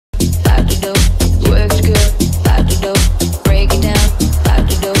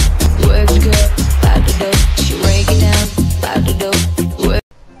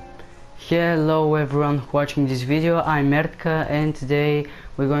Hello everyone watching this video, I'm Mertka and today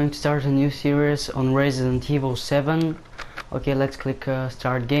we're going to start a new series on Resident Evil 7. Okay, let's click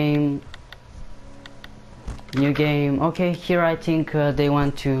start game, new game. Okay, here I think they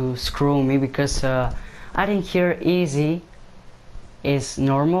want to screw me because I think here easy is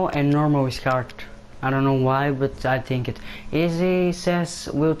normal and normal is hard. I don't know why, but I think it easy says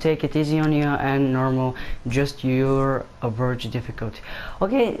we'll take it easy on you and normal just your average difficulty.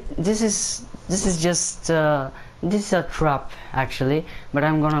 Okay, this is just this is a trap actually, but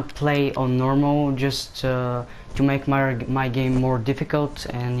I'm gonna play on normal just to make my game more difficult.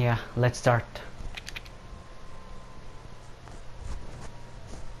 And yeah, let's start.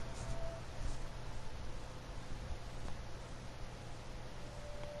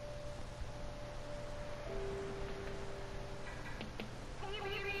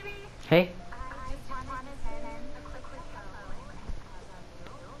 Hey.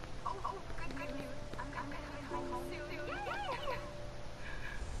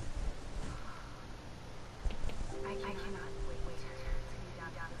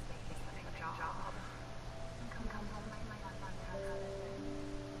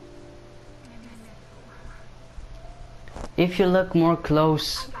 If you look more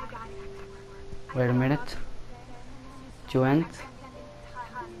close, wait a minute, to end.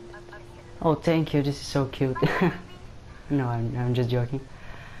 Oh, thank you, this is so cute. No, I'm just joking.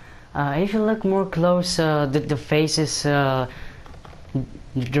 If you look more close, the faces, the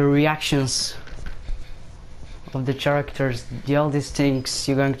reactions of the characters, all these things,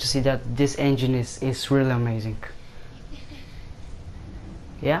 you're going to see that this engine is really amazing.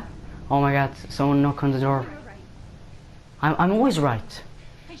 Yeah? Oh my god, someone knock on the door. I'm always right.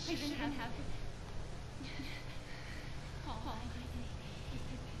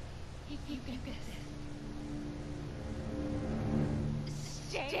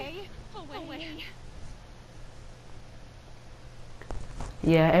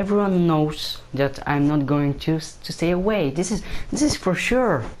 Yeah, everyone knows that I'm not going to stay away. This is for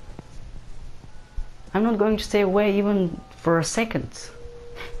sure. I'm not going to stay away even for a second.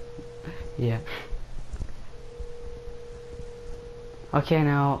 Yeah. Okay,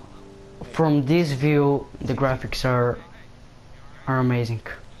 now from this view the graphics are amazing.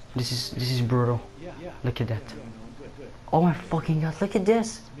 This is brutal. Look at that. Oh my fucking god, look at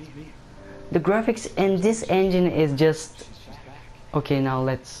this. The graphics in this engine is just okay. Now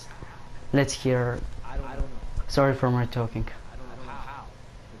let's hear. Sorry for my talking.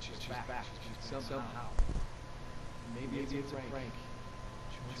 Maybe it's a prank.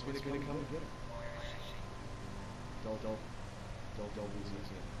 She wants me to come and get her. Don't lose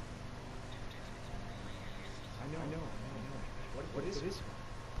it. I know. What is it?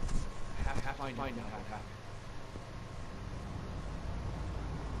 I have to find out what happened.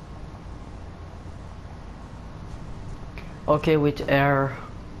 Okay, with air,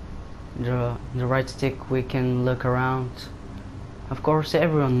 the right stick, we can look around. Of course,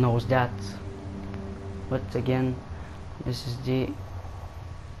 everyone knows that. But again, this is the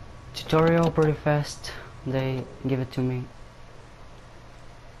tutorial, pretty fast. They give it to me.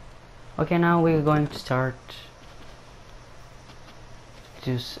 Okay, now we're going to start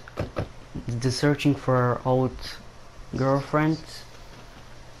the searching for our old girlfriend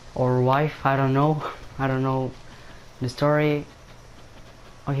or wife. I don't know. I don't know the story.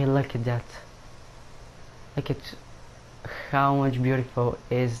 Okay, look at that. Look at how much beautiful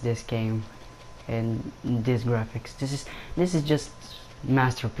is this game and these graphics. This is just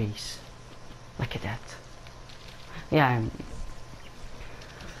masterpiece. Look at that. Yeah,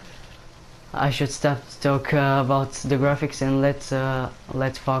 I should stop to talk about the graphics and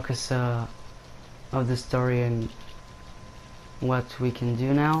let's focus of the story and what we can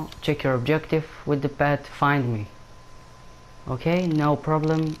do now. Check your objective with the pad. Find me. Okay, no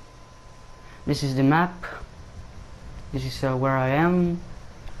problem. This is the map. This is where I am,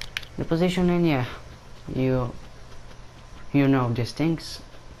 the position, and yeah, you know these things.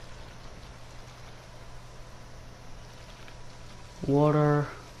 Water,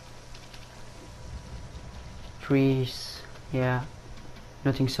 trees, yeah,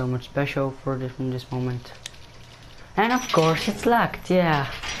 nothing so much special for this in this moment. And of course it's locked. Yeah,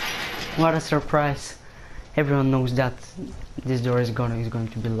 what a surprise. Everyone knows that this door is going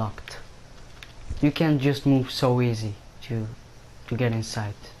to be locked. You can't just move so easy to get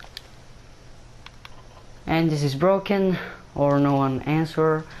inside. And this is broken or no one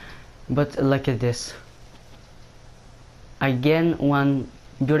answer, but look at this. Again, one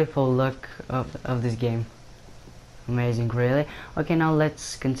beautiful look of this game. Amazing, really. Okay, now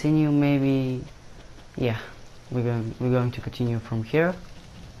let's continue. Maybe, yeah, we're going to continue from here.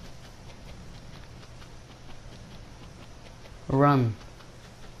 Run.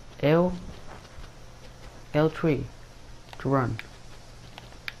 L3 to run.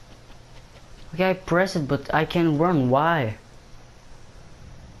 Okay, I press it, but I can't run. Why?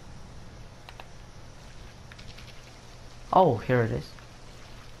 Oh, here it is.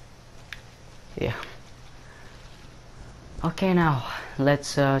 Yeah. Okay, now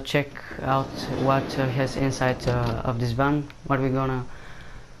let's check out what has inside of this van. What we're gonna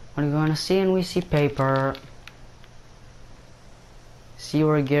see, and we see paper.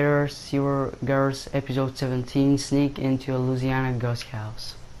 Sewer Girls, episode 17, sneak into a Louisiana ghost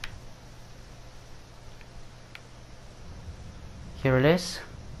house. Here it is.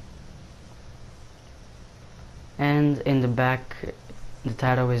 And in the back, the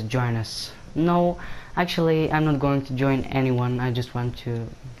title is Join Us. No, actually, I'm not going to join anyone. I just want to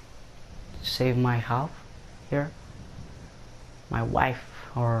save my half here. My wife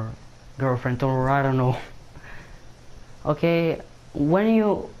or girlfriend, or I don't know. Okay. When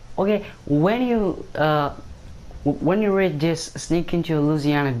you read this, sneak into a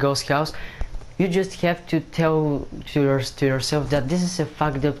Louisiana ghost house, you just have to tell to yourself that this is a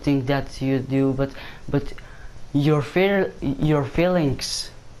fucked up thing that you do, but your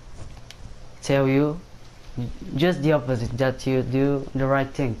feelings tell you just the opposite, that you do the right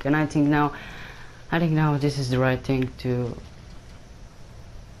thing. And I think now this is the right thing to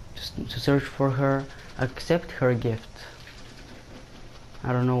search for her, accept her gift.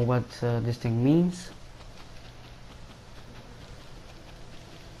 I don't know what this thing means.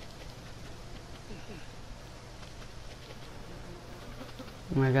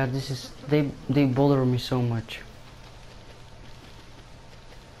 Oh my god, this is they bother me so much.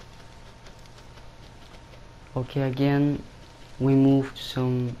 Okay, again we moved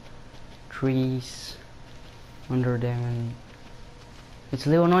some trees under them and it's a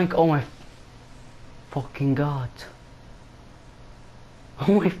little annoying. Oh my fucking god.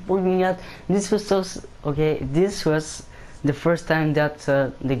 Oh my fucking god, this was so okay, this was the first time that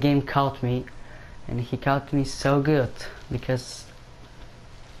the game caught me, and he caught me so good because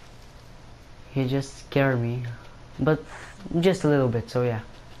he just scared me, but just a little bit, so yeah.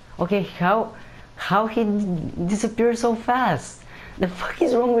 Okay, how he disappeared so fast? The fuck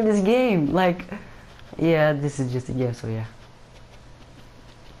is wrong with this game? Like, yeah, this is just a game, so yeah.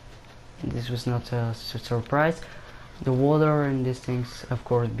 This was not a surprise. The water and these things, of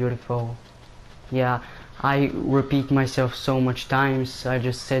course, beautiful. Yeah, I repeat myself so much times. I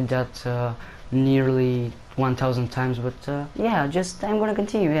just said that nearly 1000 times, but yeah, just I'm gonna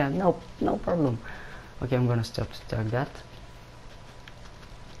continue. Yeah, no problem. Okay, I'm gonna stop that.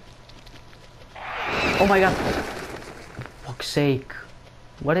 Oh my god, fuck's sake.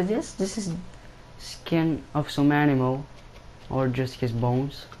 What is this? This is skin of some animal, or just his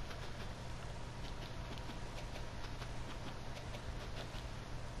bones.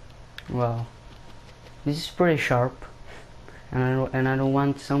 Wow, this is pretty sharp, and I don't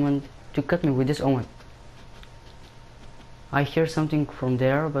want someone to cut me with this. Oh my! I hear something from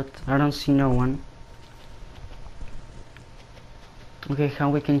there, but I don't see no one. Okay, how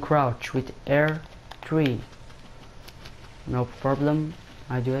we can crouch with R3? No problem,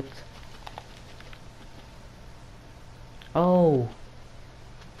 I do it. Oh,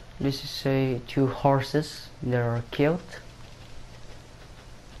 this is two horses that are killed.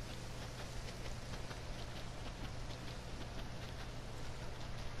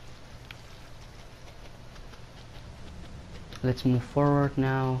 Let's move forward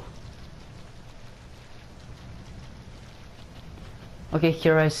now. Okay,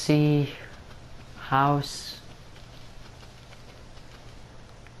 here I see house.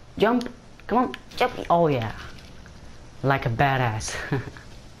 Jump! Come on, jump! Oh yeah, like a badass.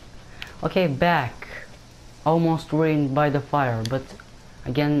 Okay, back. Almost ruined by the fire, but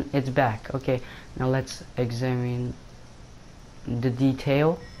again it's back. Okay, now let's examine the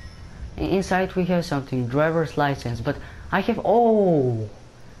detail. Inside we have something, driver's license, but I have, oh,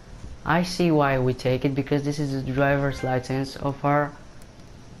 I see why we take it, because this is the driver's license of her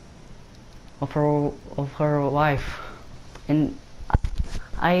wife, and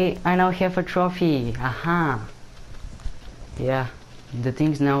I now have a trophy. Aha. Yeah, the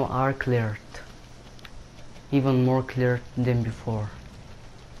things now are cleared, even more clear than before.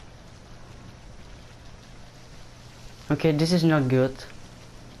 Okay, this is not good.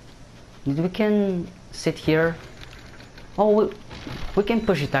 We can sit here. Oh, we can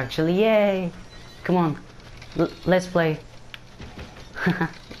push it actually. Yay! Come on, let's play.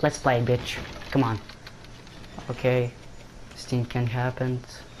 Let's play, bitch. Come on. Okay. This thing can happen.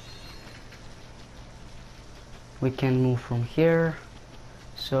 We can move from here.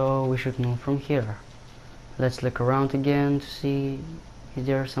 So we should move from here. Let's look around again to see is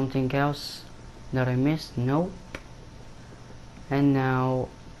there something else that I missed. Nope. And now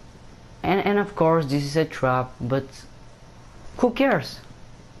and of course this is a trap, but who cares?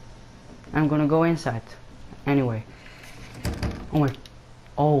 I'm gonna go inside anyway. Oh my,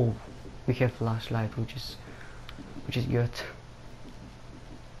 oh, we have flashlight, which is good.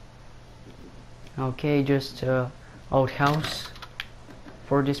 Okay, just outhouse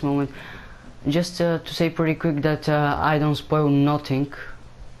for this moment. Just to say pretty quick that I don't spoil nothing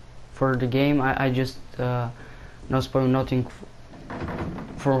for the game. I just not spoil nothing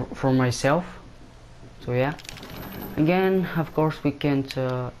for myself. So yeah. Again, of course, we can't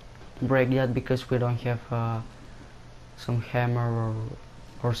break that because we don't have some hammer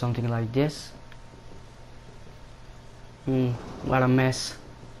or something like this. What a mess.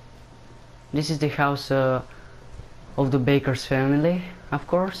 This is the house of the Baker's family, of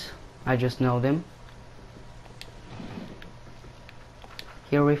course. I just know them.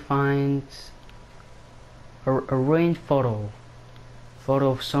 Here we find a ruined photo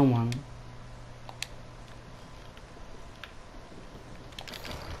of someone.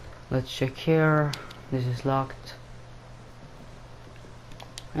 Let's check here. This is locked.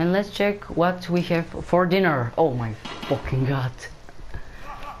 And let's check what we have for dinner. Oh my fucking god.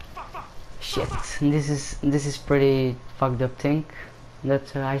 Shit. This is pretty fucked up thing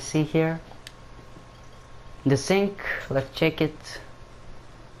that I see here. The sink, let's check it.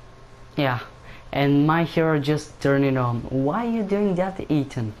 Yeah, and my hero just turned it on. Why are you doing that,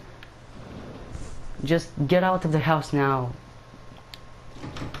 Ethan? Just get out of the house now.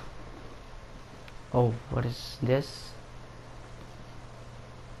 Oh, what is this?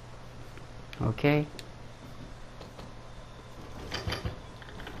 Okay.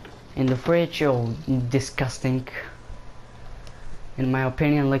 In the fridge, oh, disgusting. In my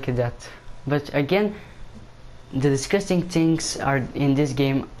opinion, look at that. But again, the disgusting things are in this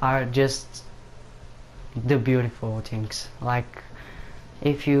game are just the beautiful things. Like,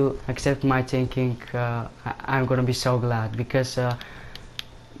 if you accept my thinking, I'm gonna be so glad, because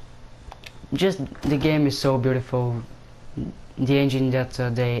just the game is so beautiful. The engine that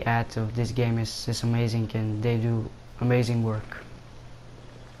they add to this game is amazing, and they do amazing work.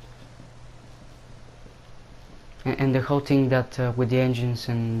 And the whole thing that with the engines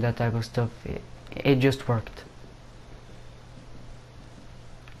and that type of stuff, it just worked.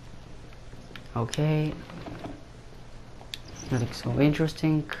 Okay, nothing so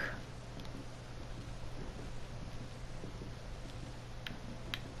interesting.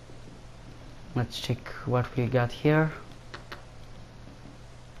 Let's check what we got here.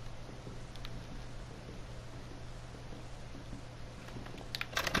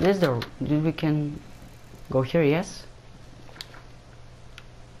 This door, we can go here, yes?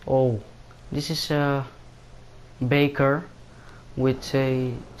 Oh, this is a baker with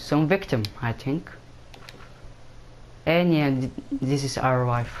some victim, I think. And yeah, this is our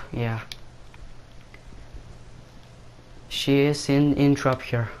wife, yeah. She is in trap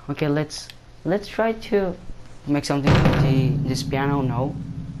here. Okay, let's try to make something with this piano. No.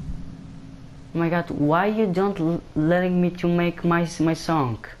 Oh my god, why you don't letting me to make my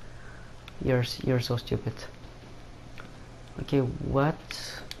song? You're so stupid. Okay, what?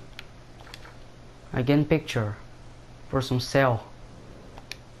 Again, picture for some cell.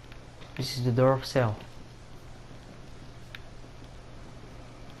 This is the door of cell.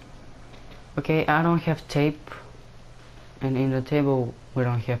 Okay, I don't have tape, and in the table we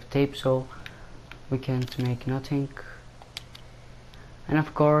don't have tape, so we can't make nothing. And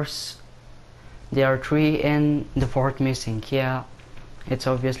of course there are 3 and the 4th missing. Yeah, it's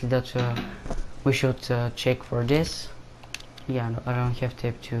obviously that we should check for this. Yeah, no, I don't have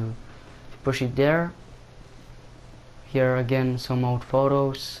tape to push it there. Here again some old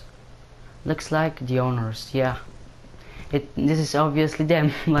photos. Looks like the owners. Yeah, this is obviously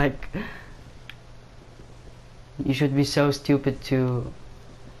them. Like, you should be so stupid to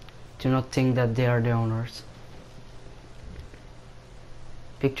not think that they are the owners.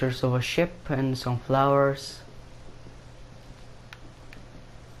 Pictures of a ship and some flowers.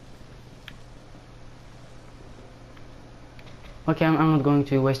 Okay, I'm not going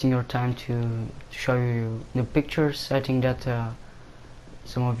to be wasting your time to show you the pictures. I think that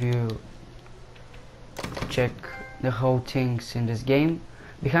some of you check the whole things in this game.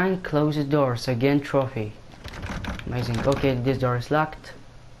 Behind closed doors, again trophy. Amazing. Okay, this door is locked.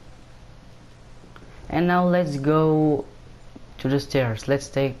 And now let's go to the stairs. Let's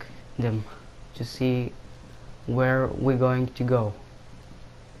take them to see where we're going to go.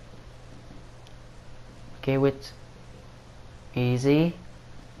 Okay, with easy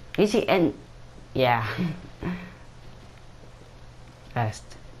and yeah. Fast.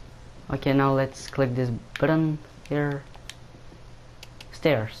 Okay, now let's click this button here.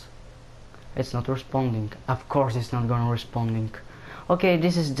 Stairs. It's not responding. Of course it's not gonna responding. Okay,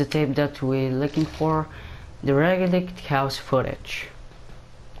 this is the tape that we're looking for, the Ragged House footage.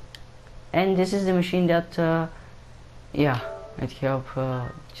 And this is the machine that yeah, it helped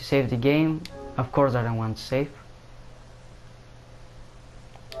to save the game. Of course I don't want to save.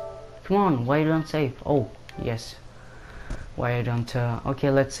 Come on, why you don't save? Oh, yes. Why I don't okay,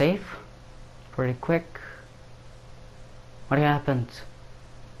 let's save pretty quick. What happened?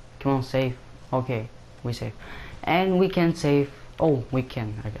 Come on, save. Okay, we save. And we can save. Oh, we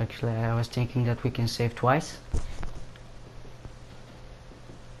can. Actually, I was thinking that we can save twice.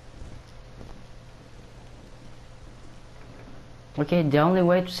 Okay, the only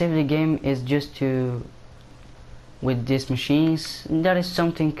way to save the game is just to with these machines. That is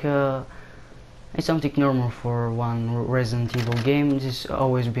something it's something normal for one Resident Evil game. This has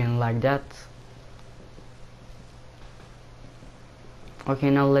always been like that. Okay,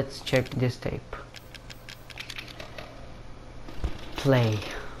 now let's check this tape. Play.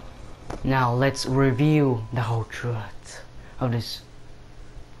 Now let's review the whole truth of this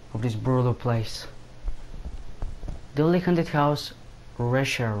brutal place. The Only Haunted House,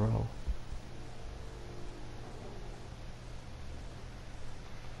 Resharo.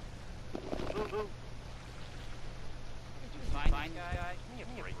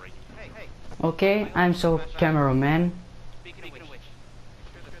 Okay, I'm so cameraman.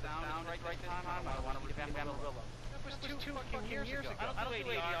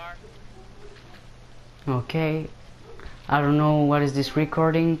 Okay, I don't know what is this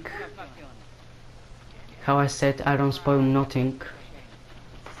recording. How I said I don't spoil nothing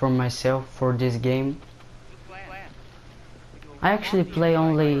from myself for this game. I actually play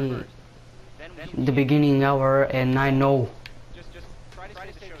only the beginning hour, and I know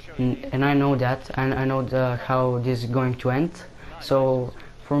that, and I know how this is going to end. So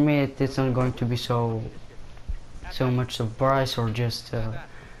for me it's not going to be so much surprise or just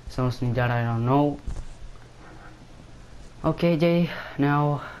something that I don't know. Okay, they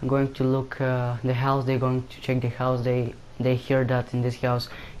now going to look the house. They're going to check the house. They hear that in this house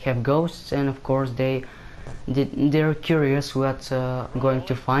have ghosts, and of course they're curious what's going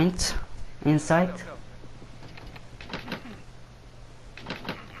to find inside.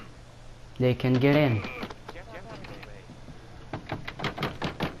 They can get in.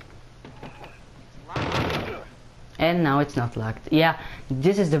 And now it's not locked. Yeah,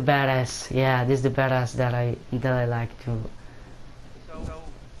 this is the badass. Yeah, this is the badass that I like to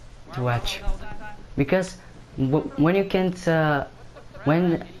watch, because when you can't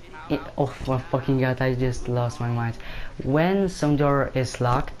oh fucking god, I just lost my mind. When some door is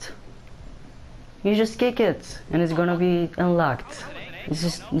locked, you just kick it and it's gonna be unlocked.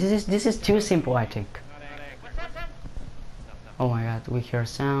 This is too simple, I think. Oh my god, we hear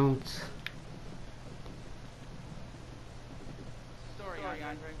sounds.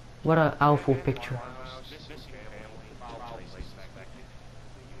 What an awful picture.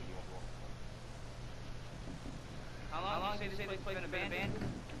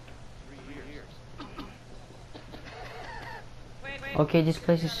 Okay, this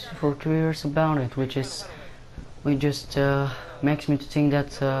place is for 2 years about it, which just makes me to think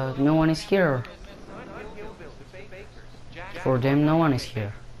that no one is here. For them, no one is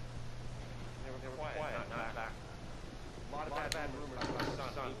here.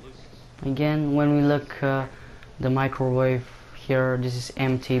 Again, when we look the microwave here, this is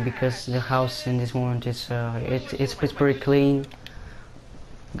empty because the house in this moment is it's pretty clean.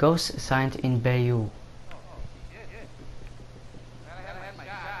 Ghost signed in Bayou.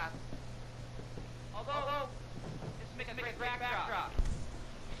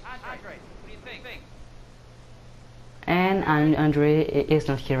 And Andre is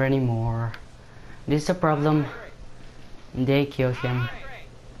not here anymore. This is a problem. They killed him.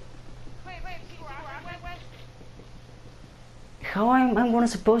 How I'm gonna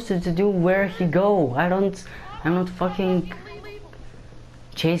supposed to do where he go? I'm not fucking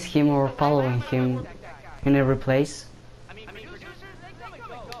chase him or following him in every place.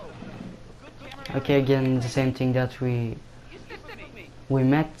 Okay, again the same thing that we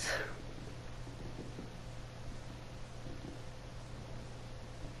met.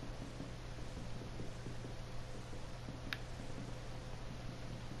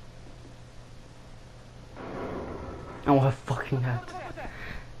 Oh fucking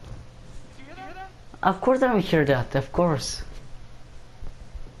Of course I don't hear that, of course.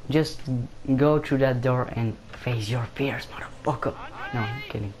 Just go through that door and face your fears, motherfucker. No, I'm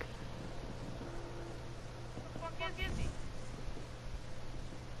kidding.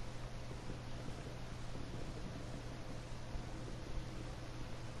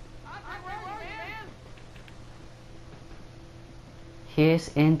 He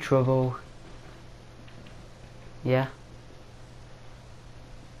is in trouble. Yeah.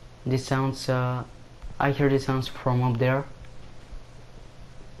 This sounds, I hear this sounds from up there.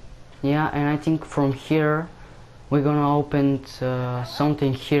 Yeah, and I think from here we're gonna open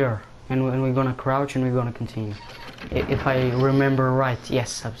something here, and we're gonna crouch and we're gonna continue. If I remember right,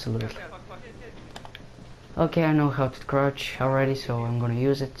 yes, absolutely. Okay, I know how to crouch already, so I'm gonna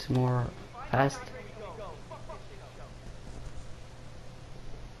use it more fast.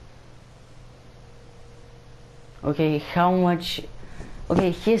 Okay, how much? Okay,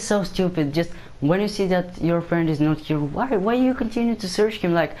 he's so stupid. Just when you see that your friend is not here, why you continue to search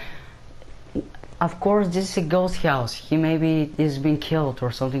him? Like, of course this is a ghost house. He maybe is being killed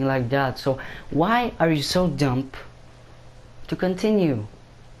or something like that. So why are you so dumb to continue?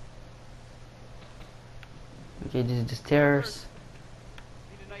 Okay, this is the stairs.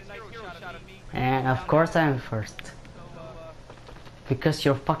 And of course I am first. Because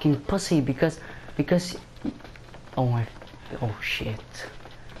you're fucking pussy. Because oh my, oh shit.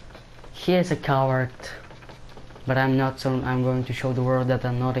 He is a coward. But I'm not, so I'm going to show the world that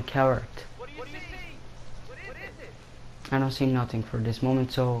I'm not a coward. I don't see nothing for this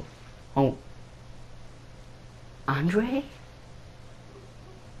moment, so... Oh. Andre?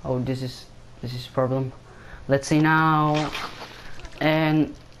 Oh, this is problem. Let's see now.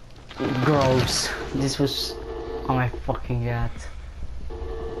 And... gross. This was... oh my fucking god.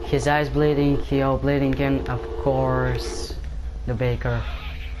 His eyes bleeding, he all bleeding, and of course... the baker.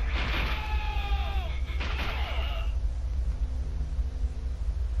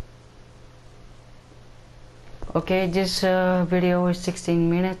 Okay, this video is 16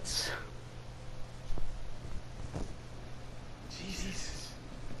 minutes. Jesus.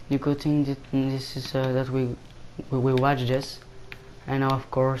 You could think that this is that we watch this, and now of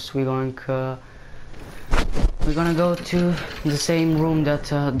course we're gonna go to the same room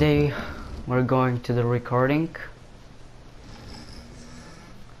that they were going to the recording.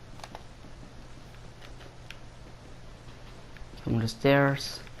 From the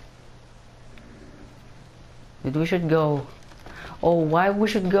stairs. Did we should go? Oh, why we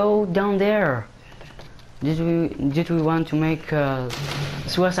should go down there? Did we want to make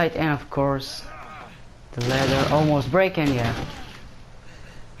suicide? And of course, the ladder almost break, and yeah,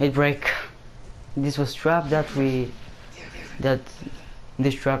 it break. This was trap that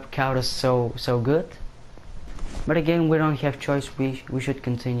this trap caught us so good. But again, we don't have choice. We should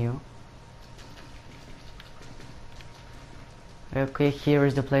continue. Okay, here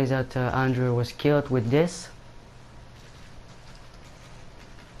is the place that Andrew was killed with this.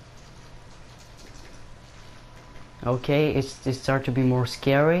 Okay, it starts to be more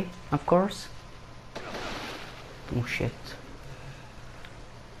scary, of course. Oh shit.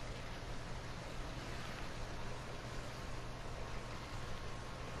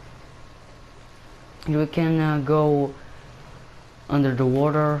 We can go under the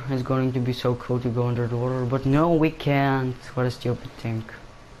water. It's going to be so cool to go under the water, but no, we can't. What a stupid thing.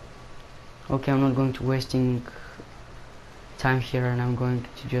 Okay, I'm not going to wasting time here, and I'm going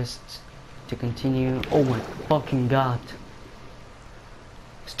to just to continue. Oh my fucking god.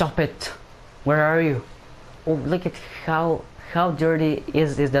 Stop it. Where are you? Oh, look at how dirty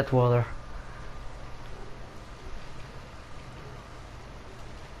is that water.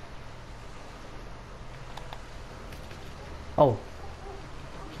 Oh,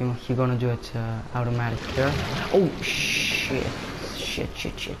 he gonna do it automatic here. Oh shit.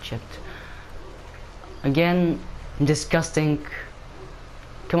 Again, disgusting.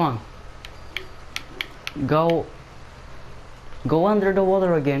 Come on. Go under the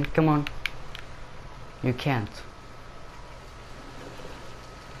water again. Come on. You can't.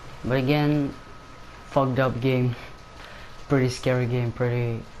 But again, fucked up game. Pretty scary game.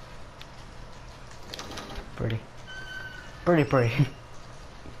 Pretty.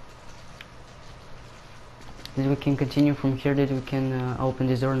 Did we can continue from here? Did we can open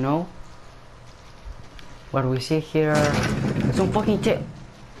this door? No. What do we see here? Some fucking tape.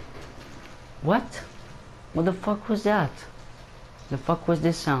 What? What the fuck was that? The fuck was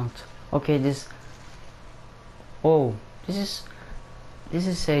this sound? Okay, this. Oh, this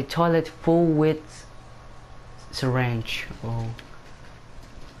is a toilet full with syringe. Oh,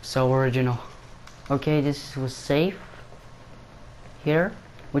 so original. Okay, this was safe here.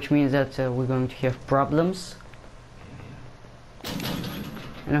 which means that we're going to have problems,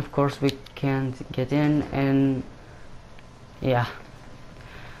 and of course we can't get in. And yeah,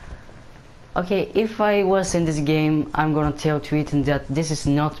 okay, if I was in this game, I'm gonna tell to Ethan that this is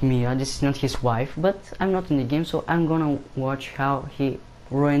not Mia, this is not his wife, but I'm not in the game, so I'm gonna watch how he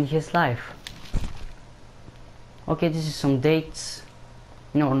ruined his life. Okay, this is some dates.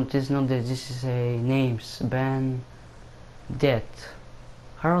 No, this is not dates, this is a names. Ben, death.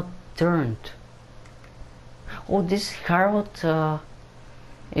 Harold turned. Oh, this Harold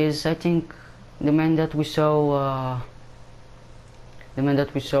is, I think, the man that we saw. The man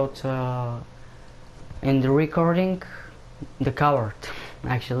that we saw in the recording, the coward,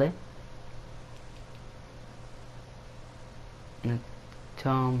 actually.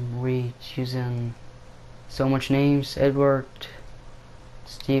 Tom, Reed, Susan, so much names. Edward,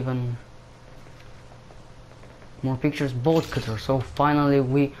 Stephen. More pictures. Bolt cutter. So finally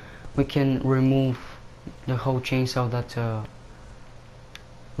we can remove the whole chainsaw that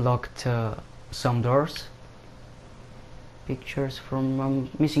locked some doors. Pictures from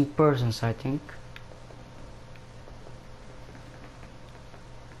missing persons, I think.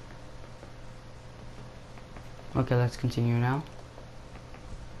 Okay, let's continue now.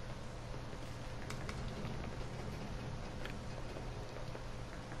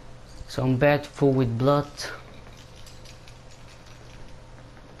 Some bed full with blood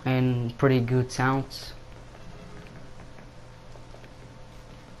and pretty good sounds.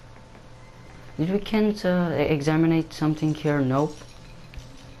 Did we can't examine something here? Nope.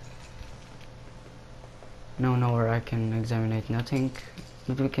 No, nowhere I can examine nothing.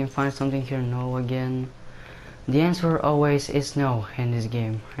 Did we can find something here? No, again. The answer always is no in this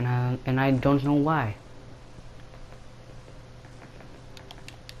game, and I don't know why.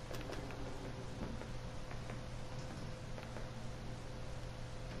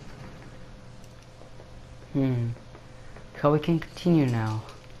 How we can continue now?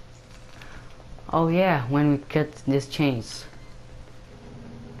 Oh yeah, when we cut these chains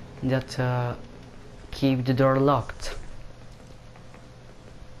that keep the door locked.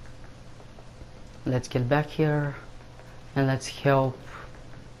 Let's get back here and let's help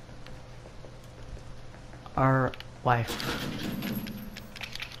our wife.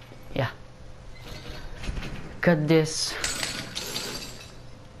 Yeah. Cut this.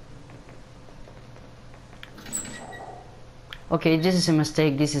 Okay, this is a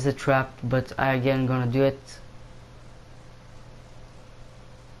mistake, this is a trap, but I again gonna do it.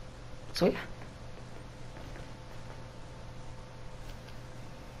 So yeah.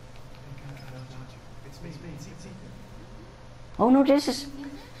 Oh no, this is...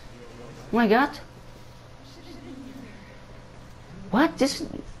 Oh my god. What? This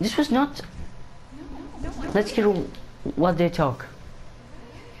was not... Let's hear what they talk.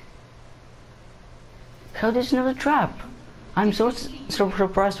 How this is not a trap? I'm so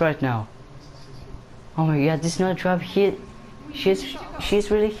surprised right now. Oh my god, this is not a trap. She's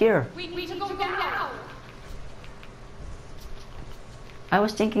really here. We can go now. I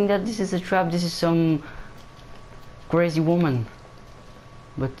was thinking that this is a trap, this is some crazy woman.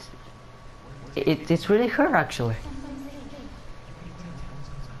 But it's really her actually.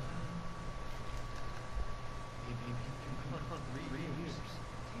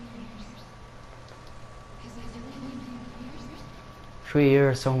 Three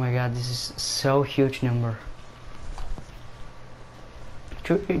years, oh my god, this is so huge number.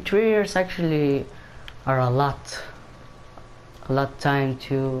 3 years actually are a lot time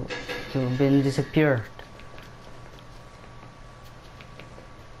to been disappeared.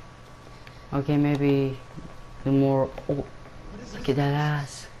 Okay, maybe the more... Oh, look at that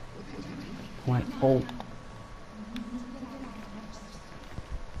ass. Went old.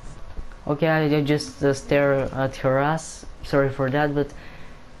 Okay, I just stare at her ass. Sorry for that, but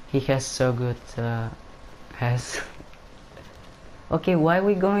he has so good ass. Okay, why are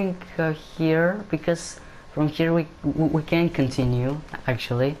we going here? Because from here we can continue,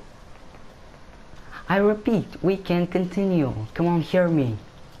 actually. I repeat, we can continue. Come on, hear me.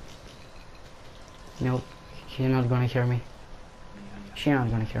 Nope, she's not gonna hear me. She's not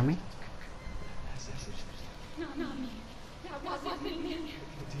gonna hear me. No, not me. That wasn't me.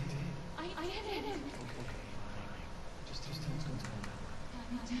 I did it. Just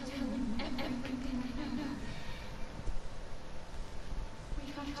Tell him everything I know. We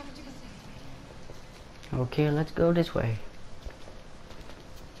have to do this. Okay, let's go this way.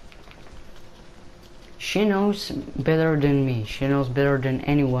 She knows better than me. She knows better than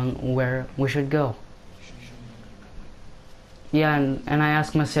anyone where we should go. Yeah, and I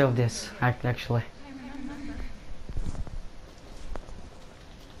ask myself this, actually. I remember.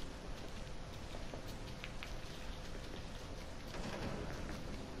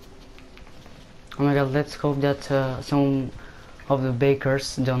 Oh my god, let's hope that some of the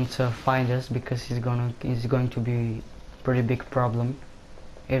bakers don't find us, because it's going to be pretty big problem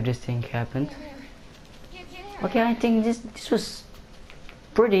if this thing happened. Okay, I think this was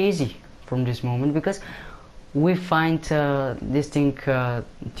pretty easy from this moment, because we find this thing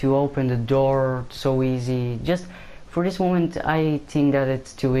to open the door so easy. Just for this moment I think that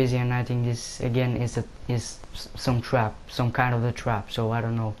it's too easy, and I think this again is some trap, some kind of a trap, so I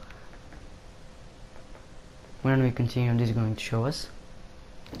don't know. When we continue, this is going to show us.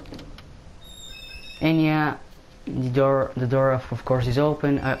 And yeah, the door of course is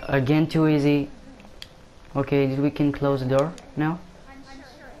open. Again, too easy. Okay, we can close the door now.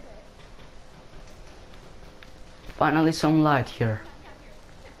 Finally some light here.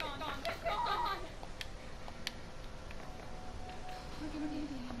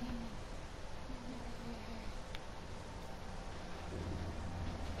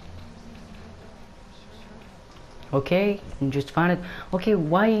 Okay, just find it. Okay,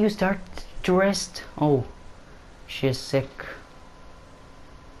 why you start to rest? Oh, she's sick.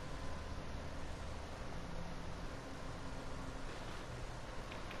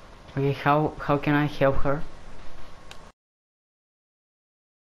 Okay, how can I help her?